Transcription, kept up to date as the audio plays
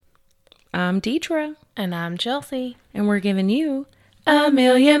I'm Deidre. And I'm Chelsea. And we're giving you a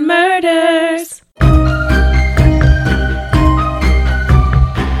million murders.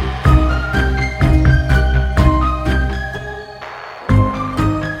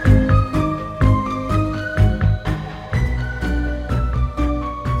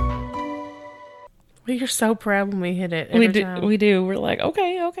 We are so proud when we hit it. We do. We're like,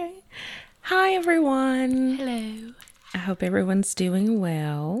 okay. Hi, everyone. Hello. I hope everyone's doing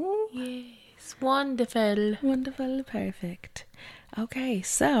well. Yes. Wonderful. Wonderful. Perfect. Okay,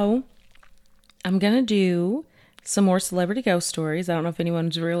 so I'm going to do some more celebrity ghost stories. I don't know if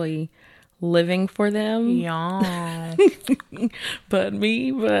anyone's really living for them. Yeah. but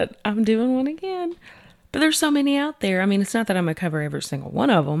I'm doing one again. But there's so many out there. I mean, it's not that I'm going to cover every single one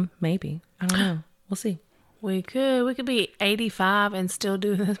of them. Maybe. I don't know. We'll see. We could be 85 and still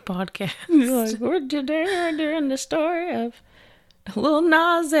do this podcast. Like, we're doing the story of Lil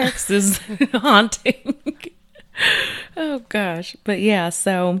Nas X's haunting. Oh, gosh. But yeah,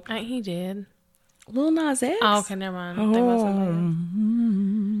 so. Ain't he dead? Lil Nas X? Oh, okay, never mind. I think about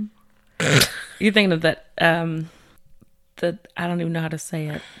something else. You're thinking of that, I don't even know how to say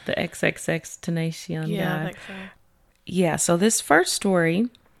it, the XXX Tenacion guy. Yeah, I think so. Yeah, so this first story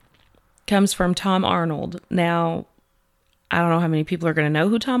comes from Tom Arnold. Now, I don't know how many people are going to know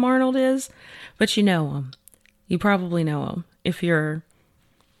who Tom Arnold is, but you know him. You probably know him if you're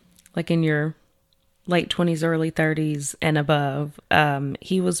like in your late 20s, early 30s and above.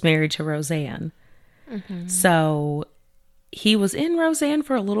 He was married to Roseanne. Mm-hmm. So he was in Roseanne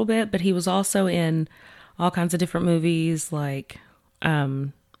for a little bit, but he was also in all kinds of different movies like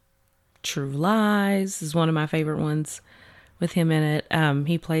True Lies is one of my favorite ones with him in it.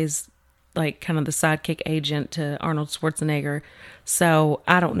 He plays like kind of the sidekick agent to Arnold Schwarzenegger. So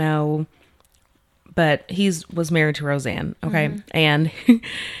I don't know, but was married to Roseanne. Okay. Mm-hmm. And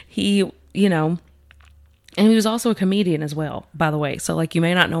he, and he was also a comedian as well, by the way. So like you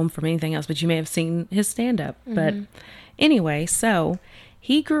may not know him from anything else, but you may have seen his stand up. Mm-hmm. But anyway, so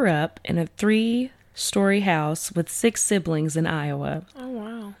he grew up in a 3-story house with 6 siblings in Iowa. Oh,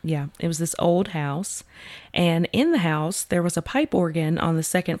 wow. Yeah, it was this old house. And in the house, there was a pipe organ on the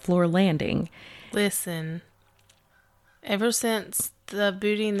 2nd floor landing. Listen, ever since the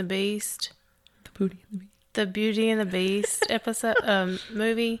Beauty and the Beast. The Beauty and the Beast episode,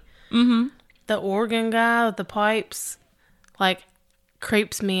 movie. Mm-hmm. The organ guy with the pipes, like,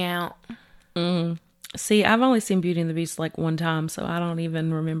 creeps me out. Mm. See, I've only seen Beauty and the Beast like one time, so I don't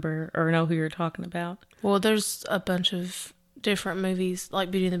even remember or know who you're talking about. Well, there's a bunch of different movies,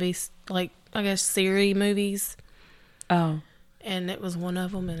 like Beauty and the Beast, like, I guess, series movies. Oh. And it was one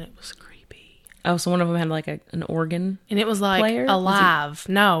of them, and it was creepy. Oh, so one of them had like an organ and it was like player? alive.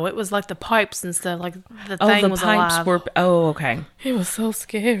 No, it was like the pipes and stuff, like the thing was alive. Okay. It was so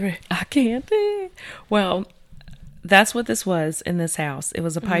scary. I can't. Well, that's what this was in this house. It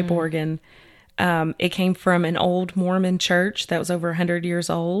was a pipe organ. It came from an old Mormon church that was over 100 years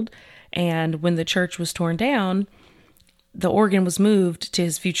old. And when the church was torn down, the organ was moved to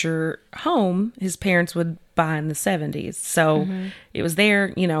his future home his parents would buy in the 70s. So it was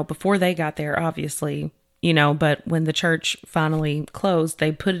there, before they got there, obviously, but when the church finally closed,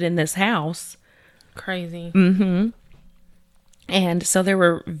 they put it in this house. Crazy. Mm-hmm. And so there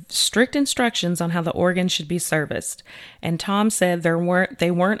were strict instructions on how the organ should be serviced. And Tom said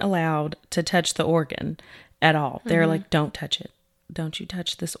they weren't allowed to touch the organ at all. They're like, don't touch it. Don't you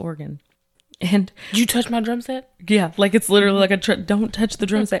touch this organ. And did you touch my drum set? Yeah, like it's literally like don't touch the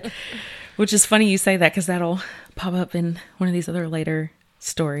drum set. Which is funny you say that because that'll pop up in one of these other later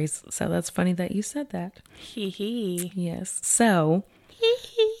stories. So that's funny that you said that. Hee. Yes. So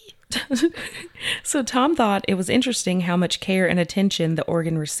So Tom thought it was interesting how much care and attention the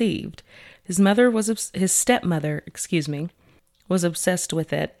organ received. His stepmother, was obsessed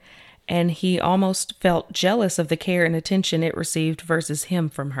with it, and he almost felt jealous of the care and attention it received versus him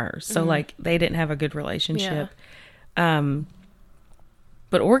from her. So like they didn't have a good relationship. Yeah.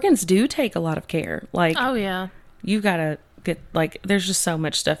 But organs do take a lot of care. Like, oh yeah, you gotta get there's just so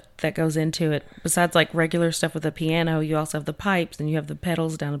much stuff that goes into it. Besides like regular stuff with the piano, you also have the pipes and you have the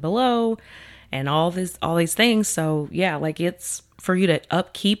pedals down below, and all these things. So yeah, like it's for you to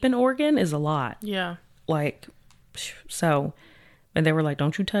upkeep an organ is a lot. Yeah. Like, so, and they were like,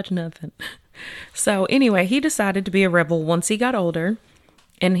 don't you touch nothing. So anyway, he decided to be a rebel once he got older,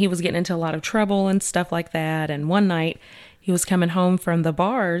 and he was getting into a lot of trouble and stuff like that. And one night he was coming home from the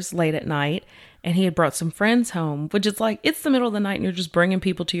bars late at night, and he had brought some friends home, which is like, it's the middle of the night and you're just bringing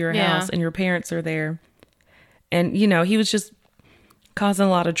people to your house and your parents are there. And, he was just causing a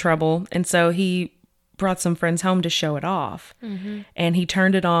lot of trouble. And so he brought some friends home to show it off. And he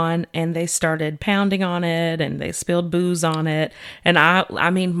turned it on and they started pounding on it and they spilled booze on it. And I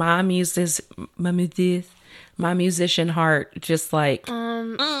mean, my musician heart just like,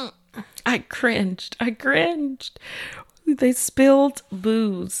 I cringed. They spilled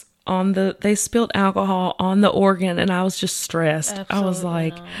booze they spilled alcohol on the organ and I was just stressed. Absolutely I was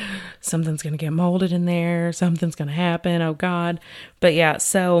like, not. Something's going to get molded in there. Something's going to happen. Oh God. But yeah,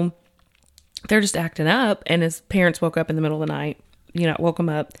 so they're just acting up and his parents woke up in the middle of the night, woke him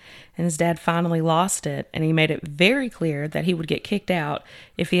up and his dad finally lost it. And he made it very clear that he would get kicked out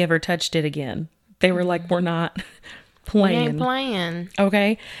if he ever touched it again. They were like, we're not playing. We ain't playing.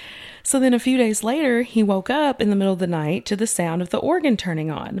 Okay. So then a few days later, he woke up in the middle of the night to the sound of the organ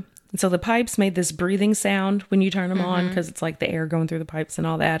turning on. And so the pipes made this breathing sound when you turn them on because it's like the air going through the pipes and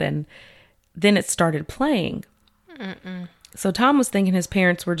all that. And then it started playing. So Tom was thinking his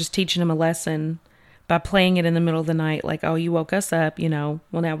parents were just teaching him a lesson by playing it in the middle of the night. Like, oh, you woke us up, well,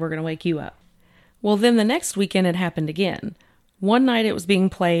 now we're going to wake you up. Well, then the next weekend it happened again. One night it was being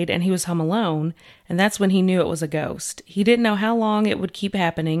played and he was home alone, and that's when he knew it was a ghost. He didn't know how long it would keep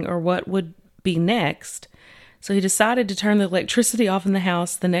happening or what would be next, so he decided to turn the electricity off in the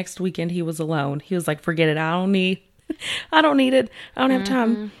house the next weekend he was alone. He was like, forget it, I don't need it. I don't have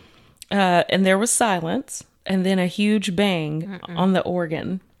time. And there was silence, and then a huge bang on the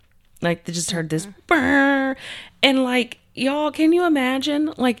organ. Like, they just heard this brrr, and like, y'all, can you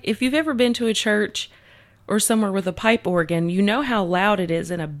imagine? Like, if you've ever been to a church or somewhere with a pipe organ, you know how loud it is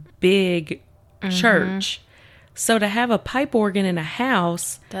in a big church. So to have a pipe organ in a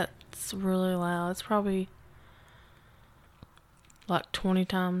house... That's really loud. It's probably like 20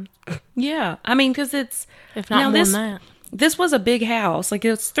 times. Yeah. I mean, because it's... If not more than that. This was a big house. Like,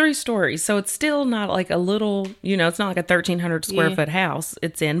 it's 3 stories. So it's still not like a little... it's not like a 1,300 square foot house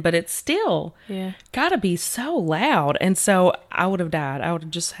it's in. But it's still gotta be so loud. And so I would have died. I would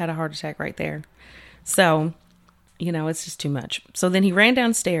have just had a heart attack right there. So, it's just too much. So then he ran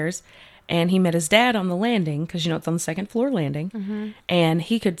downstairs and he met his dad on the landing because, it's on the second floor landing. And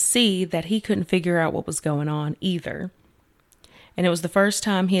he could see that he couldn't figure out what was going on either. And it was the first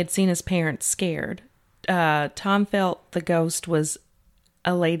time he had seen his parents scared. Tom felt the ghost was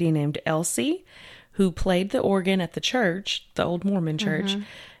a lady named Elsie who played the organ at the church, the old Mormon church.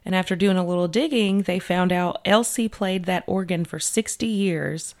 And after doing a little digging, they found out Elsie played that organ for 60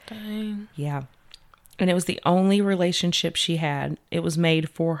 years. Dang. Yeah. And it was the only relationship she had. It was made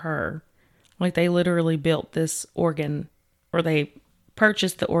for her. Like, they literally built this organ, or they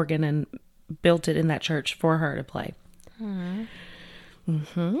purchased the organ and built it in that church for her to play.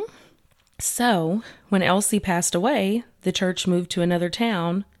 So, when Elsie passed away, the church moved to another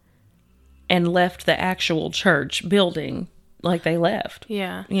town and left the actual church building. Like, they left.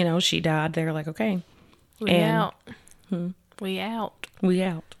 Yeah. She died. They're like, okay. We out. We out. We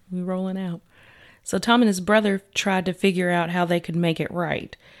out. We rolling out. So Tom and his brother tried to figure out how they could make it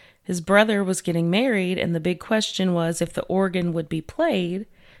right. His brother was getting married, and the big question was if the organ would be played,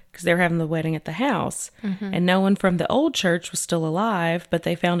 because they were having the wedding at the house. And no one from the old church was still alive, but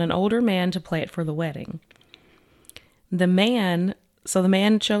they found an older man to play it for the wedding. The man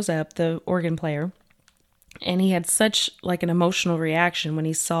shows up, the organ player, and he had such like an emotional reaction when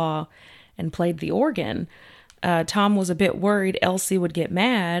he saw and played the organ. Tom was a bit worried Elsie would get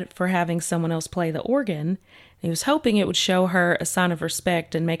mad for having someone else play the organ. He was hoping it would show her a sign of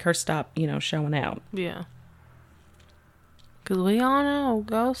respect and make her stop, showing out. Yeah. Because we all know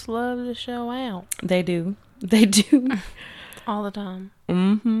ghosts love to show out. They do. They do. All the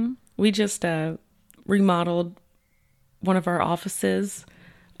time. We just remodeled one of our offices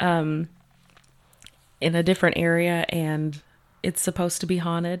in a different area, and it's supposed to be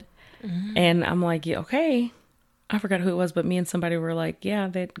haunted. And I'm like, yeah, okay. I forgot who it was, but me and somebody were like, yeah,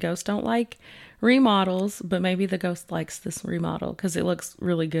 that ghosts don't like remodels, but maybe the ghost likes this remodel because it looks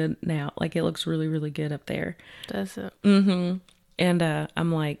really good now. Like, it looks really, really good up there. Does it? And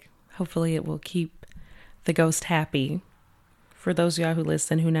I'm like, hopefully it will keep the ghost happy. For those of y'all who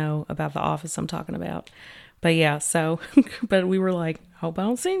listen who know about the office I'm talking about. But yeah, so, but we were like, hope I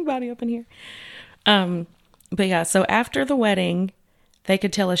don't see anybody up in here. But yeah, so after the wedding, they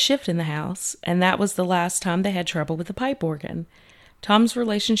could tell a shift in the house, and that was the last time they had trouble with the pipe organ. Tom's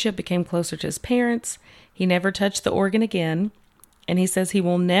relationship became closer to his parents. He never touched the organ again, and he says he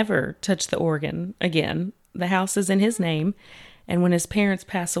will never touch the organ again. The house is in his name, and when his parents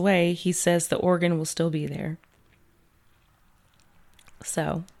pass away, he says the organ will still be there.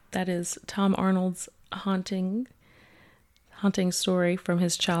 So, that is Tom Arnold's haunting story from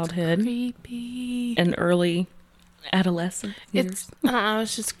his childhood. Creepy. And early adolescent years. I don't know,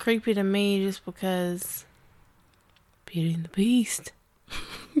 it's just creepy to me just because Beauty and the Beast.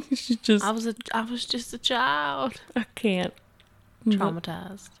 I was just a child. I can't.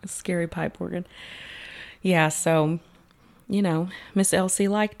 Traumatized. A scary pipe organ. Yeah, so, Miss Elsie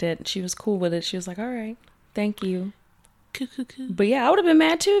liked it. She was cool with it. She was like, all right, thank you. But yeah, I would have been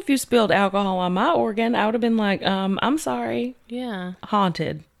mad too if you spilled alcohol on my organ. I would have been like, I'm sorry. Yeah.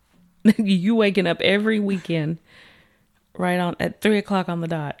 Haunted. You waking up every weekend right on at 3:00 on the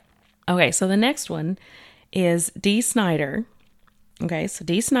dot. Okay, so the next one is Dee Snider. Okay, so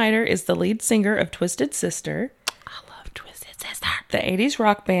Dee Snider is the lead singer of Twisted Sister. I love Twisted Sister. The 80s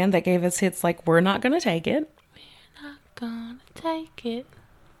rock band that gave us hits like We're Not Gonna Take It. We're not gonna take it.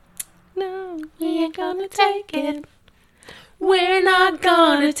 No, we ain't gonna take it. We're not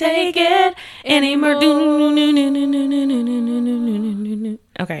gonna take it anymore.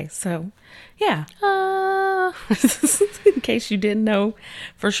 Okay, so yeah. In case you didn't know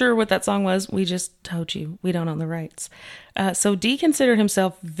for sure what that song was, we just told you. We don't own the rights. So Dee considered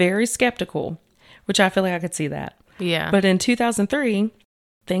himself very skeptical, which I feel like I could see that. Yeah. But in 2003,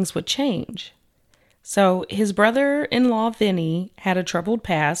 things would change. So his brother-in-law, Vinny, had a troubled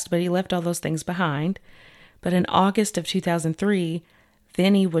past, but he left all those things behind. But in August of 2003,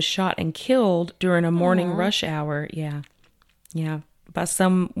 Vinny was shot and killed during a morning rush hour. Yeah. By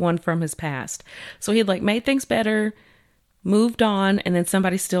someone from his past. So he'd made things better, moved on, and then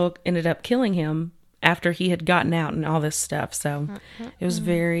somebody still ended up killing him after he had gotten out and all this stuff. So it was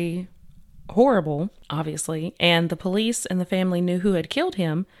very horrible, obviously. And the police and the family knew who had killed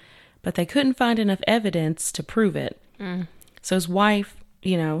him, but they couldn't find enough evidence to prove it. So his wife,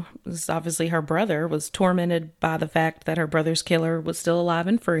 this is obviously her brother, was tormented by the fact that her brother's killer was still alive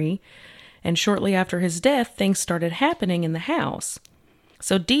and free. And shortly after his death, things started happening in the house.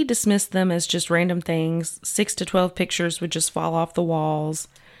 So Dee dismissed them as just random things. 6 to 12 pictures would just fall off the walls.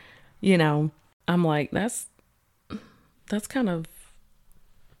 I'm like, that's kind of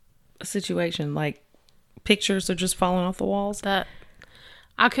a situation. Like, pictures are just falling off the walls. That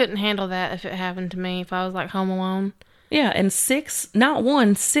I couldn't handle that if it happened to me, if I was home alone. Yeah, and 6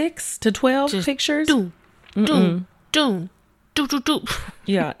 to 12 just pictures. Do.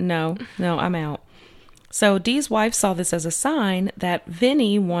 Yeah, no, I'm out. So Dee's wife saw this as a sign that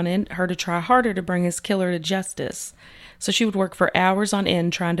Vinny wanted her to try harder to bring his killer to justice. So she would work for hours on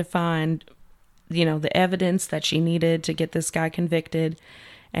end trying to find, the evidence that she needed to get this guy convicted.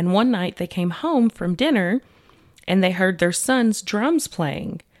 And one night they came home from dinner and they heard their son's drums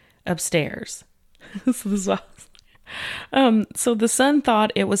playing upstairs. So the son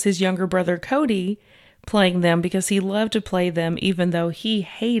thought it was his younger brother Cody playing them because he loved to play them even though he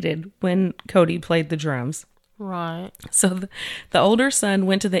hated when Cody played the drums. Right. So the older son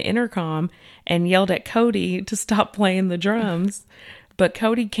went to the intercom and yelled at Cody to stop playing the drums. But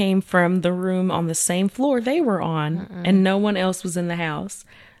Cody came from the room on the same floor they were on and no one else was in the house.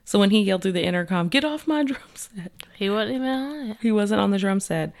 So when he yelled through the intercom, "Get off my drum set." He wasn't even on it. He wasn't on the drum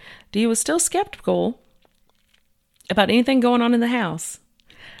set. Dee was still skeptical about anything going on in the house.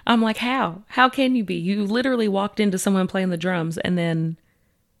 I'm like, how? How can you be? You literally walked into someone playing the drums and then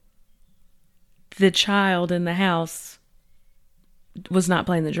the child in the house was not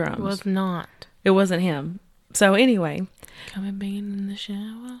playing the drums. Was not. It wasn't him. So anyway. Come and being in the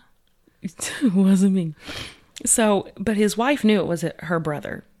shower? It wasn't me. So, but his wife knew it was her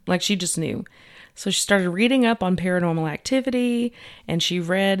brother. She just knew. So she started reading up on paranormal activity and she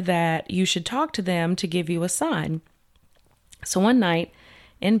read that you should talk to them to give you a sign. So one night,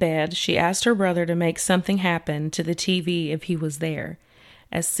 in bed, she asked her brother to make something happen to the TV if he was there.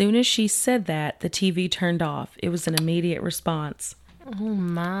 As soon as she said that, the TV turned off. It was an immediate response. Oh,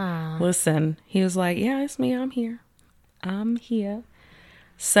 my. Listen, he was like, yeah, it's me. I'm here.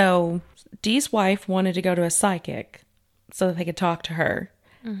 So Dee's wife wanted to go to a psychic so that they could talk to her.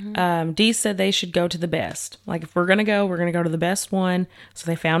 Dee said they should go to the best. If we're going to go to the best one. So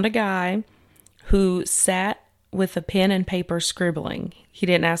they found a guy who sat with a pen and paper scribbling. He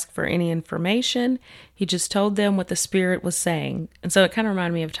didn't ask for any information. He just told them what the spirit was saying. And so it kind of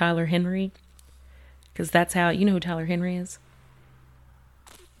reminded me of Tyler Henry. Because that's how, you know who Tyler Henry is?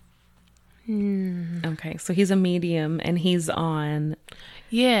 Okay, so he's a medium and he's on...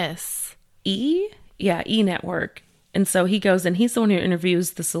 Yes. E? Yeah, E Network. And so he goes and he's the one who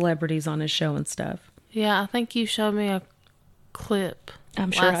interviews the celebrities on his show and stuff. Yeah, I think you showed me a clip.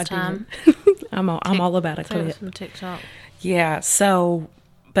 I'm sure I did. I'm all about a clip. From TikTok. Yeah, so,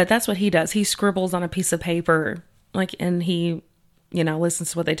 but that's what he does. He scribbles on a piece of paper, and he,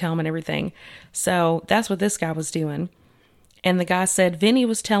 listens to what they tell him and everything. So that's what this guy was doing. And the guy said Vinny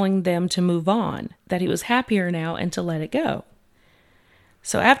was telling them to move on, that he was happier now and to let it go.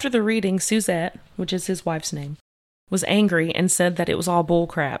 So after the reading, Suzette, which is his wife's name, was angry and said that it was all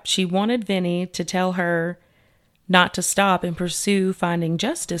bullcrap. She wanted Vinny to tell her not to stop and pursue finding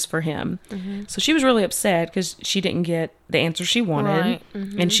justice for him. Mm-hmm. So she was really upset because she didn't get the answer she wanted, right.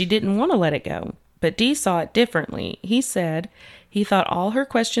 And she didn't want to let it go. But Dee saw it differently. He said he thought all her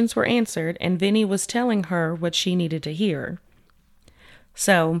questions were answered and Vinny was telling her what she needed to hear.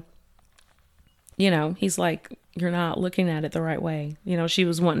 So, he's like, you're not looking at it the right way. She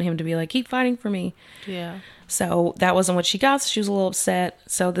was wanting him to be like, keep fighting for me. Yeah. So that wasn't what she got. So she was a little upset.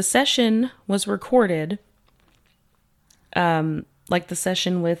 So the session was recorded, like the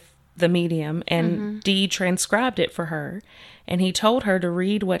session with the medium, and Dee transcribed it for her. And he told her to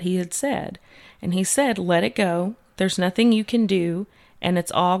read what he had said. And he said, let it go. There's nothing you can do. And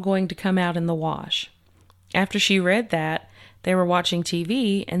it's all going to come out in the wash. After she read that, they were watching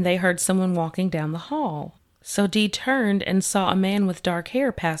TV and they heard someone walking down the hall. So Dee turned and saw a man with dark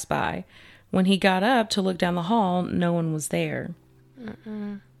hair pass by. When he got up to look down the hall, no one was there.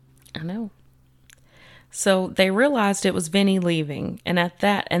 I know. So they realized it was Vinny leaving, and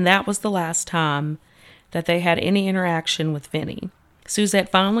that was the last time that they had any interaction with Vinny.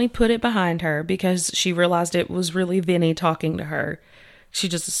 Suzette finally put it behind her because she realized it was really Vinny talking to her. She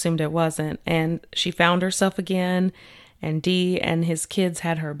just assumed it wasn't, and she found herself again. And Dee and his kids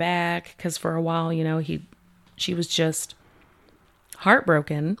had her back because for a while, she was just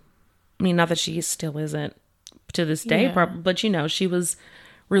heartbroken. I mean, not that she still isn't to this day, but she was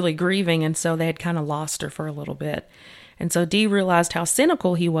really grieving. And so they had kind of lost her for a little bit. And so Dee realized how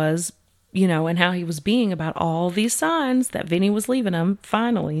cynical he was, and how he was being about all these signs that Vinny was leaving him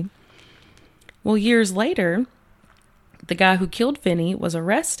finally. Well, years later, the guy who killed Vinny was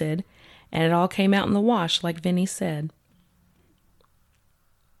arrested and it all came out in the wash, like Vinny said.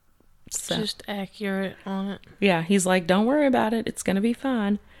 So, just accurate on it. Yeah, he's like, don't worry about it. It's going to be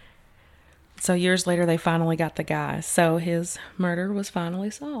fine. So years later, they finally got the guy. So his murder was finally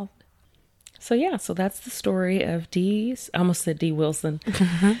solved. So yeah, so that's the story of I almost said Dee Wilson.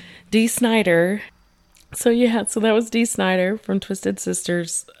 Dee Snider. So yeah, so that was Dee Snider from Twisted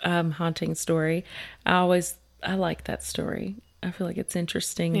Sisters haunting story. I like that story. I feel like it's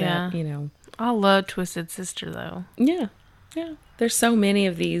interesting that, I love Twisted Sister though. Yeah. Yeah. There's so many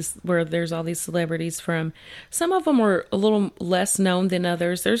of these where there's all these celebrities from. Some of them were a little less known than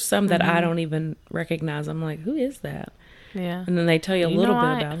others. There's some that I don't even recognize. I'm like, who is that? Yeah. And then they tell you a little bit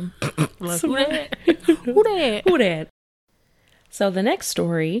about them. Like, who that? Who that? So the next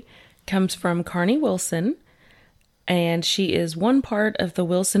story comes from Carnie Wilson. And she is one part of the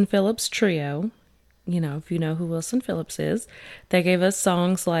Wilson Phillips trio. If you know who Wilson Phillips is. They gave us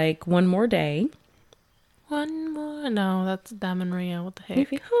songs like One More Day. One more. No, that's Diamond Rio. What the heck?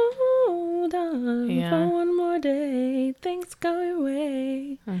 If you hold on for one more day, things go your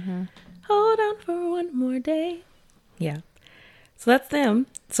way. Hold on for one more day. Yeah. So that's them.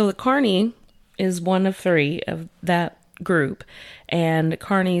 So the Carnie is one of three of that group. And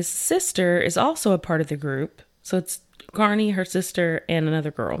Carnie's sister is also a part of the group. So it's Carnie, her sister, and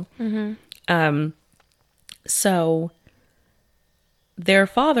another girl. So their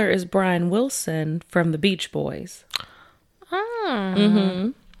father is Brian Wilson from the Beach Boys.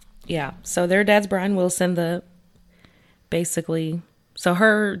 Yeah. So their dad's Brian Wilson, so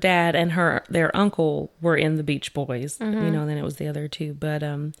her dad and their uncle were in the Beach Boys, and then it was the other two. But,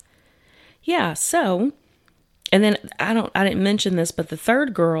 yeah. So, and then I didn't mention this, but the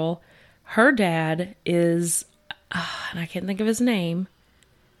third girl, her dad is, and I can't think of his name,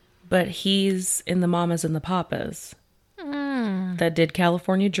 but he's in the Mamas and the Papas. That did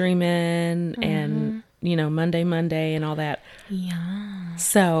California Dreamin' and, Monday and all that. Yeah.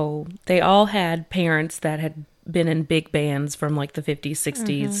 So they all had parents that had been in big bands from like the 50s,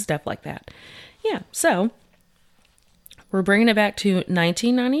 60s, stuff like that. Yeah. So we're bringing it back to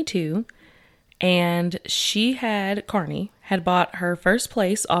 1992. And Carnie had bought her first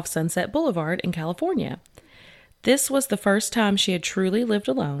place off Sunset Boulevard in California. This was the first time she had truly lived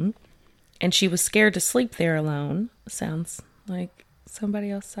alone. And she was scared to sleep there alone. Sounds like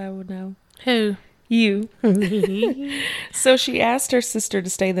somebody else I would know. Who? You. So she asked her sister to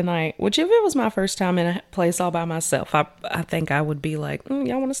stay the night, which if it was my first time in a place all by myself, I think I would be like,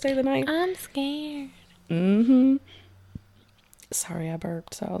 y'all want to stay the night? I'm scared. Sorry, I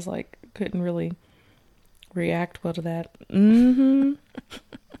burped, so I was like, couldn't really react well to that.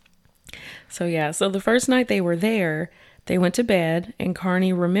 So yeah, so the first night they were there, they went to bed, and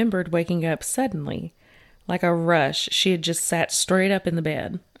Carnie remembered waking up suddenly, like a rush. She had just sat straight up in the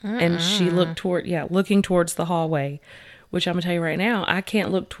bed, and she looking towards the hallway, which I'm going to tell you right now, I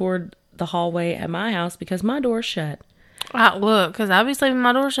can't look toward the hallway at my house because my door's shut. Look, because I be sleeping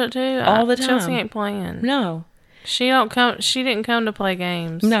my door shut too. All the time. Chelsea ain't playing. No. She didn't come to play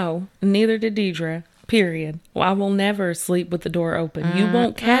games. No. Neither did Deidre. Period. Well, I will never sleep with the door open. You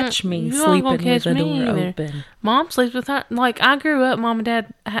won't catch me sleeping with the door open. Mom sleeps with her. Like, I grew up, Mom and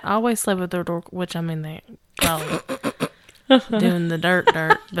Dad always slept with their door, which, I mean, they probably doing the dirt,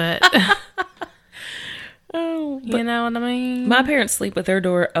 but oh, you know what I mean? My parents sleep with their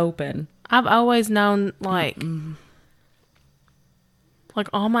door open. I've always known, like, like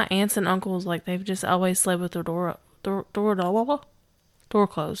all my aunts and uncles, like, they've just always slept with their door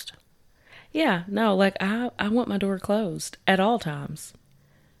closed. Yeah, no, like, I want my door closed at all times.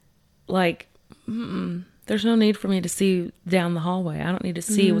 Like, there's no need for me to see down the hallway. I don't need to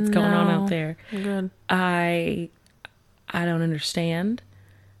see what's going on out there. Good. I don't understand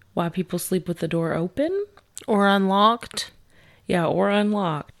why people sleep with the door open. Or unlocked. Yeah, or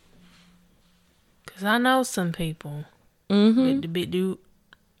unlocked. Because I know some people that be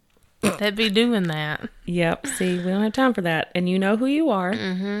doing that. Yep, see, we don't have time for that. And you know who you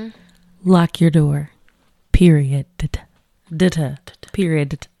are. Lock your door. Period.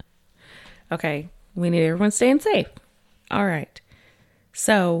 Period. Okay, we need everyone staying safe. All right.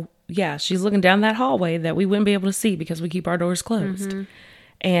 So, yeah, she's looking down that hallway that we wouldn't be able to see because we keep our doors closed.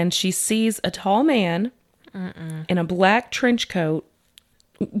 And she sees a tall man in a black trench coat.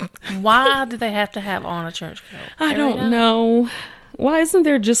 Why do they have to have on a trench coat? I don't know. Why isn't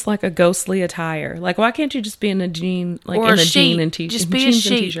there just like a ghostly attire? Like, why can't you just be in a jean, like or in a a jean and sheet? t-shirt? Just be a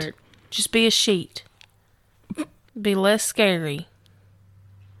sheet. Just be a sheet. Be less scary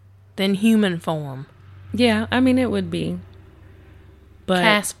than human form. Yeah, I mean, it would be. But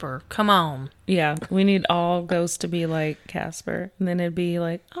Casper, come on. yeah, we need all ghosts to be like Casper. And then it'd be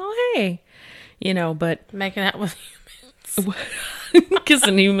like, oh, hey. You know, but Making out with humans.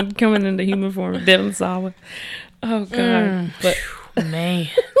 kissing human, coming into human form, dead and solid. Oh, God. But man.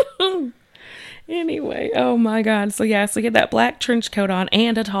 anyway, oh my God. So yeah, so get that black trench coat on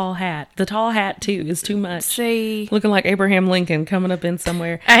and a tall hat. The tall hat too is too much. See, Looking like Abraham Lincoln coming up in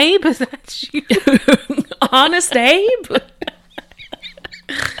somewhere. Abe, is that you? Honest Abe.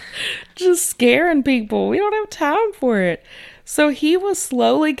 Just scaring people. We don't have time for it. So he was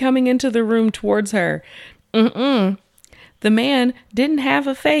slowly coming into the room towards her. The man didn't have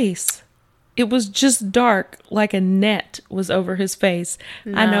a face. It was just dark, like a net was over his face.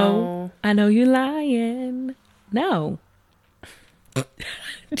 No. I know you're lying. No.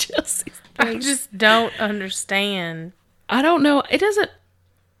 Chelsea's I face. just don't understand. I don't know.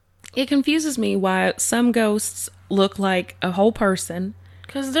 It confuses me why some ghosts look like a whole person.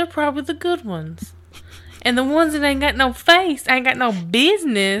 Because they're probably the good ones. And the ones that ain't got no face, ain't got no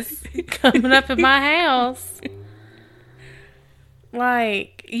business coming up in my house.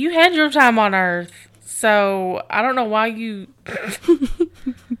 Like, you had your time on Earth. So, I don't know why you...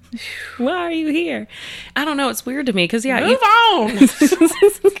 Why are you here? I don't know. It's weird to me because, yeah. Move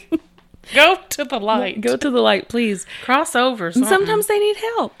on! Go to the light. Go to the light, please. Cross over. And sometimes they need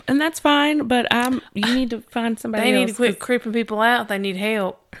help, and that's fine, but you need to find somebody They else. need to quit creeping people out. They need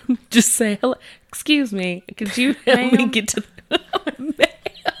help. Just say, hello. Excuse me. Could you help me Ma'am? get to the...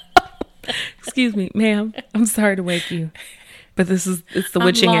 Excuse me, ma'am. I'm sorry to wake you, but it's the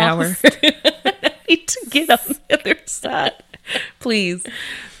witching hour. lost. I need to get on the other side. Please.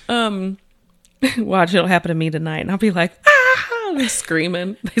 Watch, it'll happen to me tonight, and I'll be like, I'm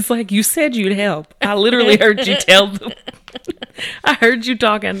screaming. It's like, you said you'd help. I literally heard you tell them. I heard you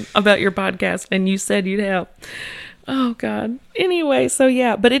talking about your podcast, and you said you'd help. Oh, God. Anyway, so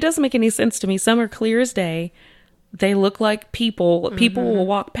yeah, but it doesn't make any sense to me. Some are clear as day. They look like people. People will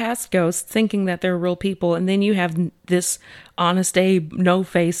walk past ghosts thinking that they're real people, and then you have this Honest Abe,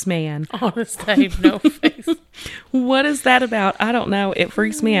 no-face man. Honest Abe, no face. What is that about? I don't know. It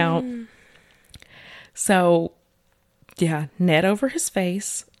freaks me out. So, yeah, net over his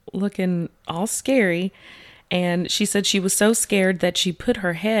face, looking all scary. And she said she was so scared that she put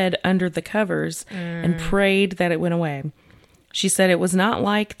her head under the covers and prayed that it went away. She said it was not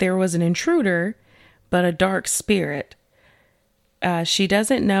like there was an intruder, but a dark spirit. She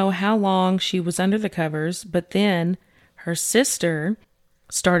doesn't know how long she was under the covers, but then her sister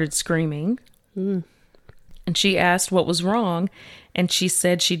started screaming. And she asked what was wrong, and she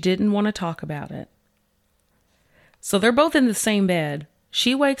said she didn't want to talk about it. So they're both in the same bed.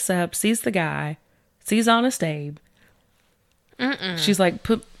 She wakes up, sees the guy, sees Honest Abe. She's like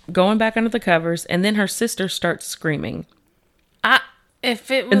going back under the covers, and then her sister starts screaming.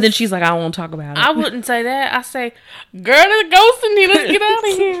 And then she's like, I won't talk about it. I wouldn't say that. I say, girl, there's a ghost in here. Let's get out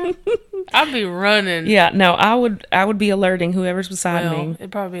of here. I'd be running. Yeah, no, I would be alerting whoever's beside me.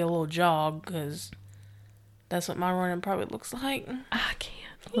 It'd probably be a little jog because that's what my running probably looks like. I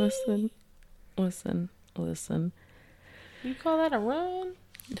can't. Listen. You call that a run?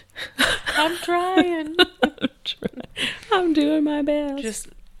 I'm trying. I'm doing my best. Just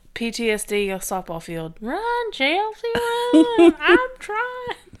PTSD, a softball field. Run, Chelsea, run. I'm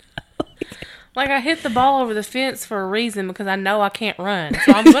trying. Like I hit the ball over the fence for a reason because I know I can't run.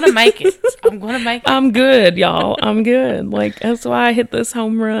 So I'm going to make it. I'm good, y'all. I'm good. Like, that's why I hit this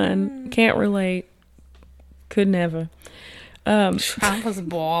home run. Can't relate. Could never. I was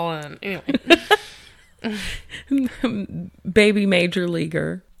balling. Anyway. Baby major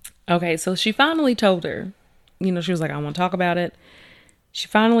leaguer. Okay, so she finally told her. You know, she was like, I want to talk about it. She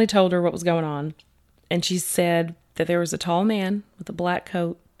finally told her what was going on. And she said that there was a tall man with a black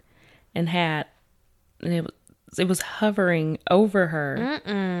coat and hat. And it was hovering over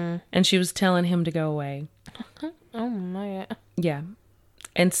her. And she was telling him to go away. Oh, my God. Yeah.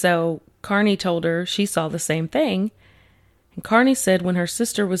 And so Carney told her she saw the same thing. And Carney said when her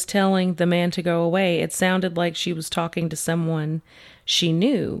sister was telling the man to go away, it sounded like she was talking to someone she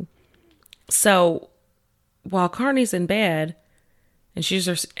knew. So while Carney's in bed and she hears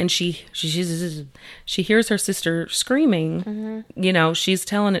her sister screaming, you know, she's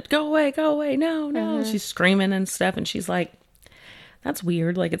telling it, go away, no. She's screaming and stuff. And she's like, that's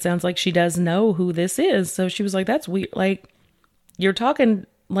weird. Like, it sounds like she does know who this is. So she was like, that's weird. Like, you're talking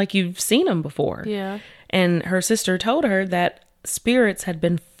like you've seen him before. Yeah. And her sister told her that spirits had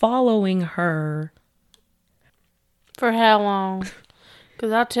been following her. For how long?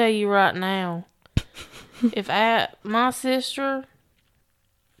 Because I'll tell you right now, if my sister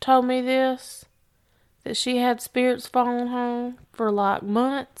told me this, that she had spirits following her for like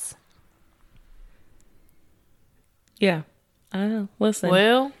months. Yeah. I know. Listen.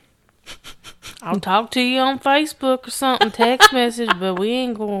 Well, I'll talk to you on Facebook or something, text message, but we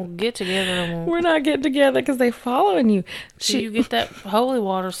ain't going to get together no more. We're not getting together because they following you. You get that holy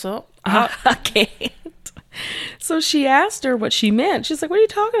water something. I can't. So she asked her what she meant. She's like, what are you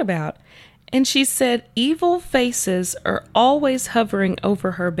talking about? And she said, evil faces are always hovering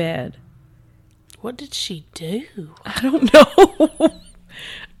over her bed. What did she do? I don't know.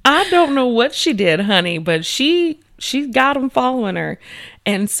 I don't know what she did, honey, but she got them following her.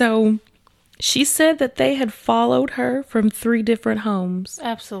 And so she said that they had followed her from 3 different homes.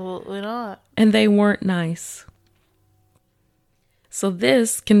 Absolutely not. And they weren't nice. So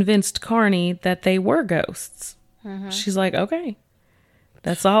this convinced Carney that they were ghosts. She's like, okay,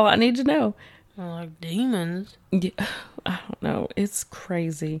 that's all I need to know. Like demons. Yeah, I don't know. It's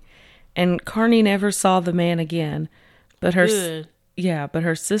crazy. And Carney never saw the man again. But her, but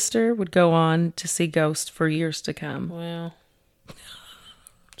her sister would go on to see ghosts for years to come. Well,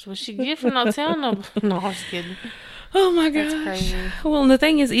 that's what she get for not telling them. No, I was kidding. Oh my gosh. That's crazy. Well, and the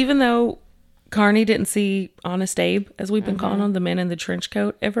thing is, even though Carney didn't see Honest Abe, as we've been calling him, the man in the trench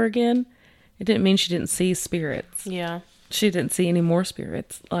coat, ever again, it didn't mean she didn't see spirits. Yeah. She didn't see any more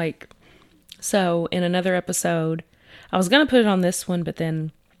spirits. Like, so in another episode, I was going to put it on this one, but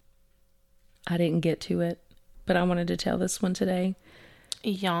then I didn't get to it. But I wanted to tell this one today.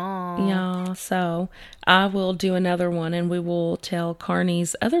 Yeah. Yeah. So I will do another one and we will tell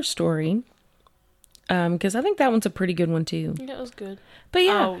Carney's other story. Because I think that one's a pretty good one too. Yeah, it was good. But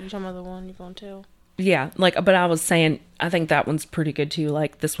yeah. Oh, you're talking about the one you're going to tell? Yeah. Like, but I was saying, I think that one's pretty good too.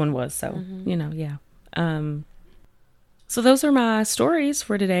 Like this one was. So, you know, yeah. So those are my stories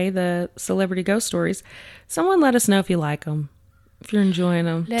for today, the celebrity ghost stories. Someone let us know if you like them, if you're enjoying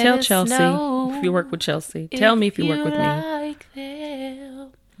them. Tell Chelsea if you work with Chelsea. Tell me if you work with me. Like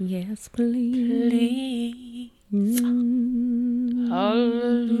them, Yes, please.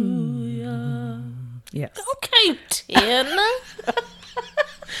 Hallelujah. Yes. Okay, Tina.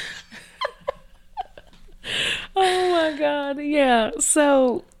 Oh my God. Yeah.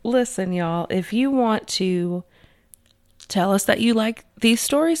 So listen, y'all, if you want to tell us that you like these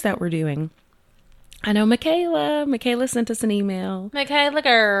stories that we're doing. I know Michaela sent us an email. Michaela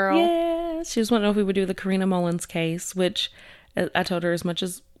girl. Yeah. She just wanted to know if we would do the Karina Mullins case, which I told her as much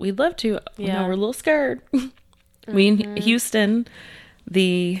as we'd love to. You know, we're a little scared. We in Houston,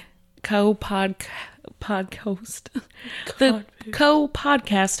 the co-podcast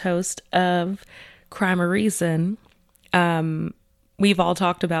host of Crime or Reason, we've all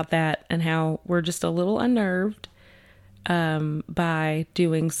talked about that and how we're just a little unnerved by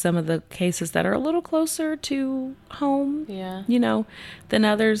doing some of the cases that are a little closer to home, Yeah. than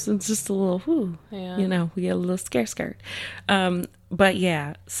others. It's just a little, whew, Yeah. we get a little scared. But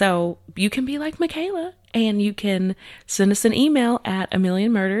yeah, so you can be like Michaela and you can send us an email at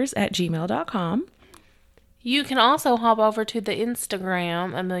amillionmurders@gmail.com. You can also hop over to the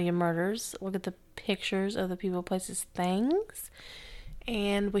Instagram, A Million Murders. Look at the pictures of the people, places, things.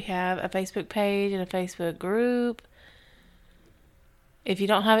 And we have a Facebook page and a Facebook group. If you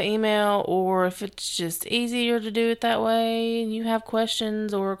don't have an email, or if it's just easier to do it that way and you have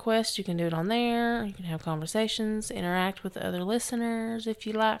questions or requests, you can do it on there. You can have conversations, interact with other listeners if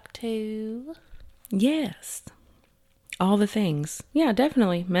you like to. Yes. All the things. Yeah,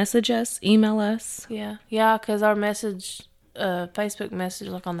 definitely. Message us, email us. Yeah, because our message, Facebook message,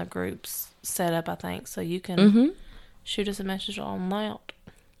 like on the groups set up, I think. So you can shoot us a message on that.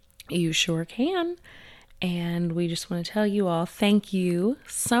 You sure can. And we just want to tell you all, thank you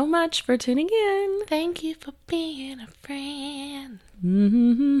so much for tuning in. Thank you for being a friend.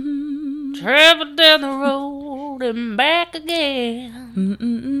 Mm-hmm. Travel down the road and back again.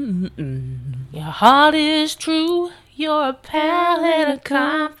 Your heart is true. You're a pal and a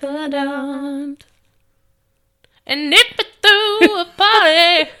confidant. And if you threw a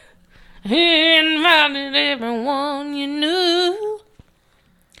party, he invited everyone you knew.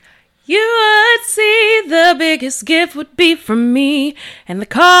 You would see the biggest gift would be from me, and the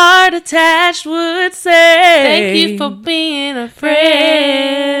card attached would say, thank you for being a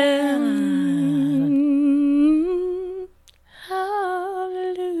friend.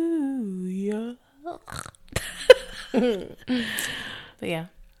 Hallelujah. But yeah.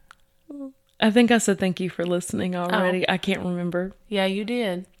 I think I said thank you for listening already. I can't remember. Yeah, you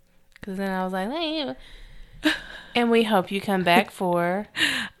did. Because then I was like, hey. And we hope you come back for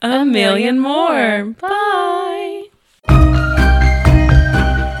a million more. Bye.